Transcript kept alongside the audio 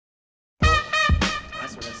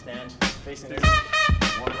we're going to stand facing this.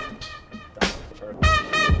 One, down. Perfect.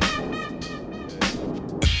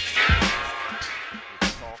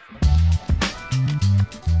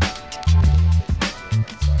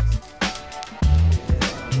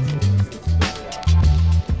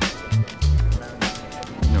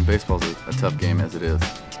 Baseball's a tough game as it is.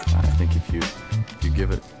 I think if you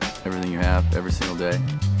give it everything you have every single day,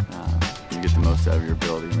 you get the most out of your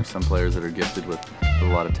ability. And there's some players that are gifted with a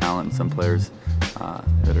lot of talent, and some players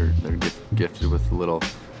that are gifted with a little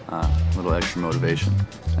extra motivation.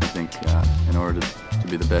 I think in order to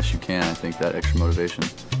be the best you can, I think that extra motivation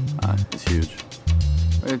is huge.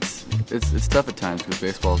 It's tough at times because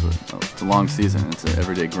baseball it's a long season. It's an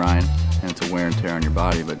everyday grind, and it's a wear and tear on your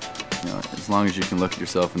body. But as long as you can look at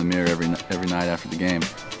yourself in the mirror every night after the game,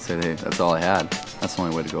 say, hey, that's all I had. That's the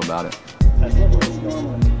only way to go about it.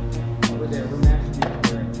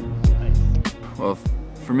 Well,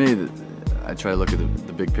 for me, I try to look at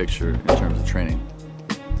the big picture in terms of training.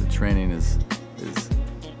 The training it's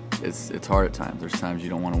hard at times. There's times you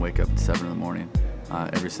don't want to wake up at 7 in the morning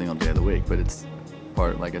every single day of the week, but it's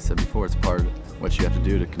part, like I said before, it's part of what you have to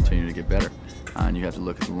do to continue to get better. And you have to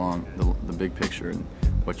look at the big picture and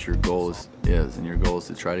what your goal is, and your goal is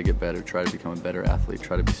to try to get better, try to become a better athlete,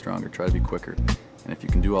 try to be stronger, try to be quicker. And if you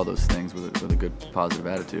can do all those things with a good positive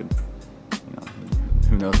attitude,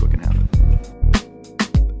 who knows what can happen.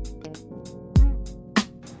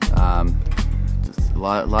 Just a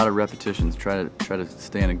lot of repetitions. Try to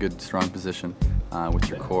stay in a good, strong position with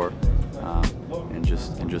your core, and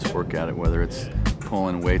just work at it. Whether it's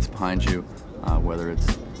pulling weights behind you, whether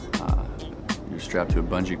it's you're strapped to a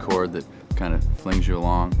bungee cord that kind of flings you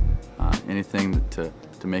along, anything to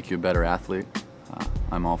make you a better athlete,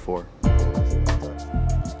 I'm all for.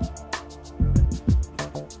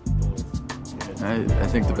 I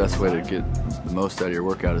think the best way to get the most out of your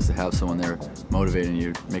workout is to have someone there motivating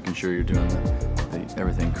you, making sure you're doing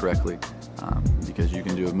everything correctly. Because you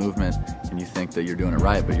can do a movement and you think that you're doing it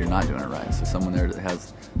right, but you're not doing it right. So someone there that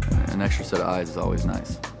has an extra set of eyes is always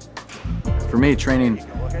nice. For me, training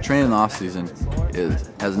in the off season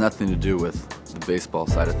has nothing to do with the baseball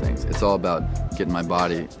side of things. It's all about getting my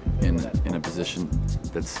body in a position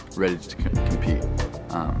that's ready to compete.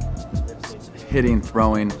 Hitting,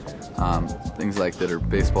 throwing, things like that are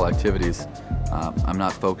baseball activities. I'm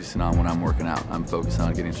not focusing on when I'm working out. I'm focusing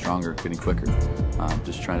on getting stronger, getting quicker,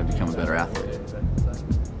 just trying to become a better athlete.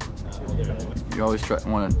 You always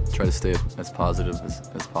want to try to stay as positive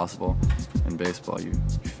as possible in baseball. You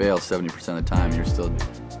fail 70% of the time, you're still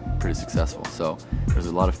pretty successful. So there's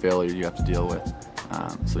a lot of failure you have to deal with.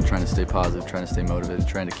 So trying to stay positive, trying to stay motivated,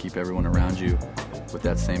 trying to keep everyone around you with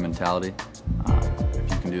that same mentality.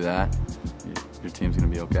 If you can do that, your team's going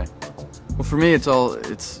to be okay. Well, for me, I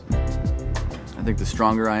think the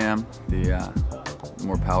stronger I am, the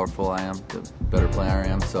more powerful I am, the better player I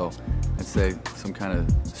am. So I'd say some kind of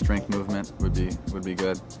strength movement would be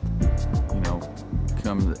good.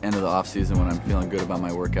 Come the end of the off season when I'm feeling good about my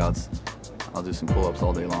workouts, I'll do some pull-ups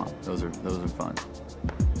all day long. Those are fun.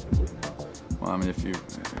 Well, I mean, if you're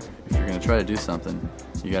going to try to do something,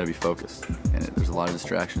 you got to be focused. And there's a lot of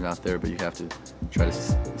distractions out there, but you have to try to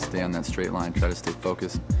stay on that straight line. Try to stay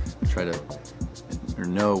focused. Try to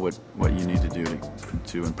know what you need to do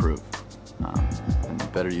to improve. And the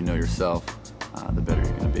better you know yourself, the better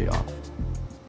you're going to be off.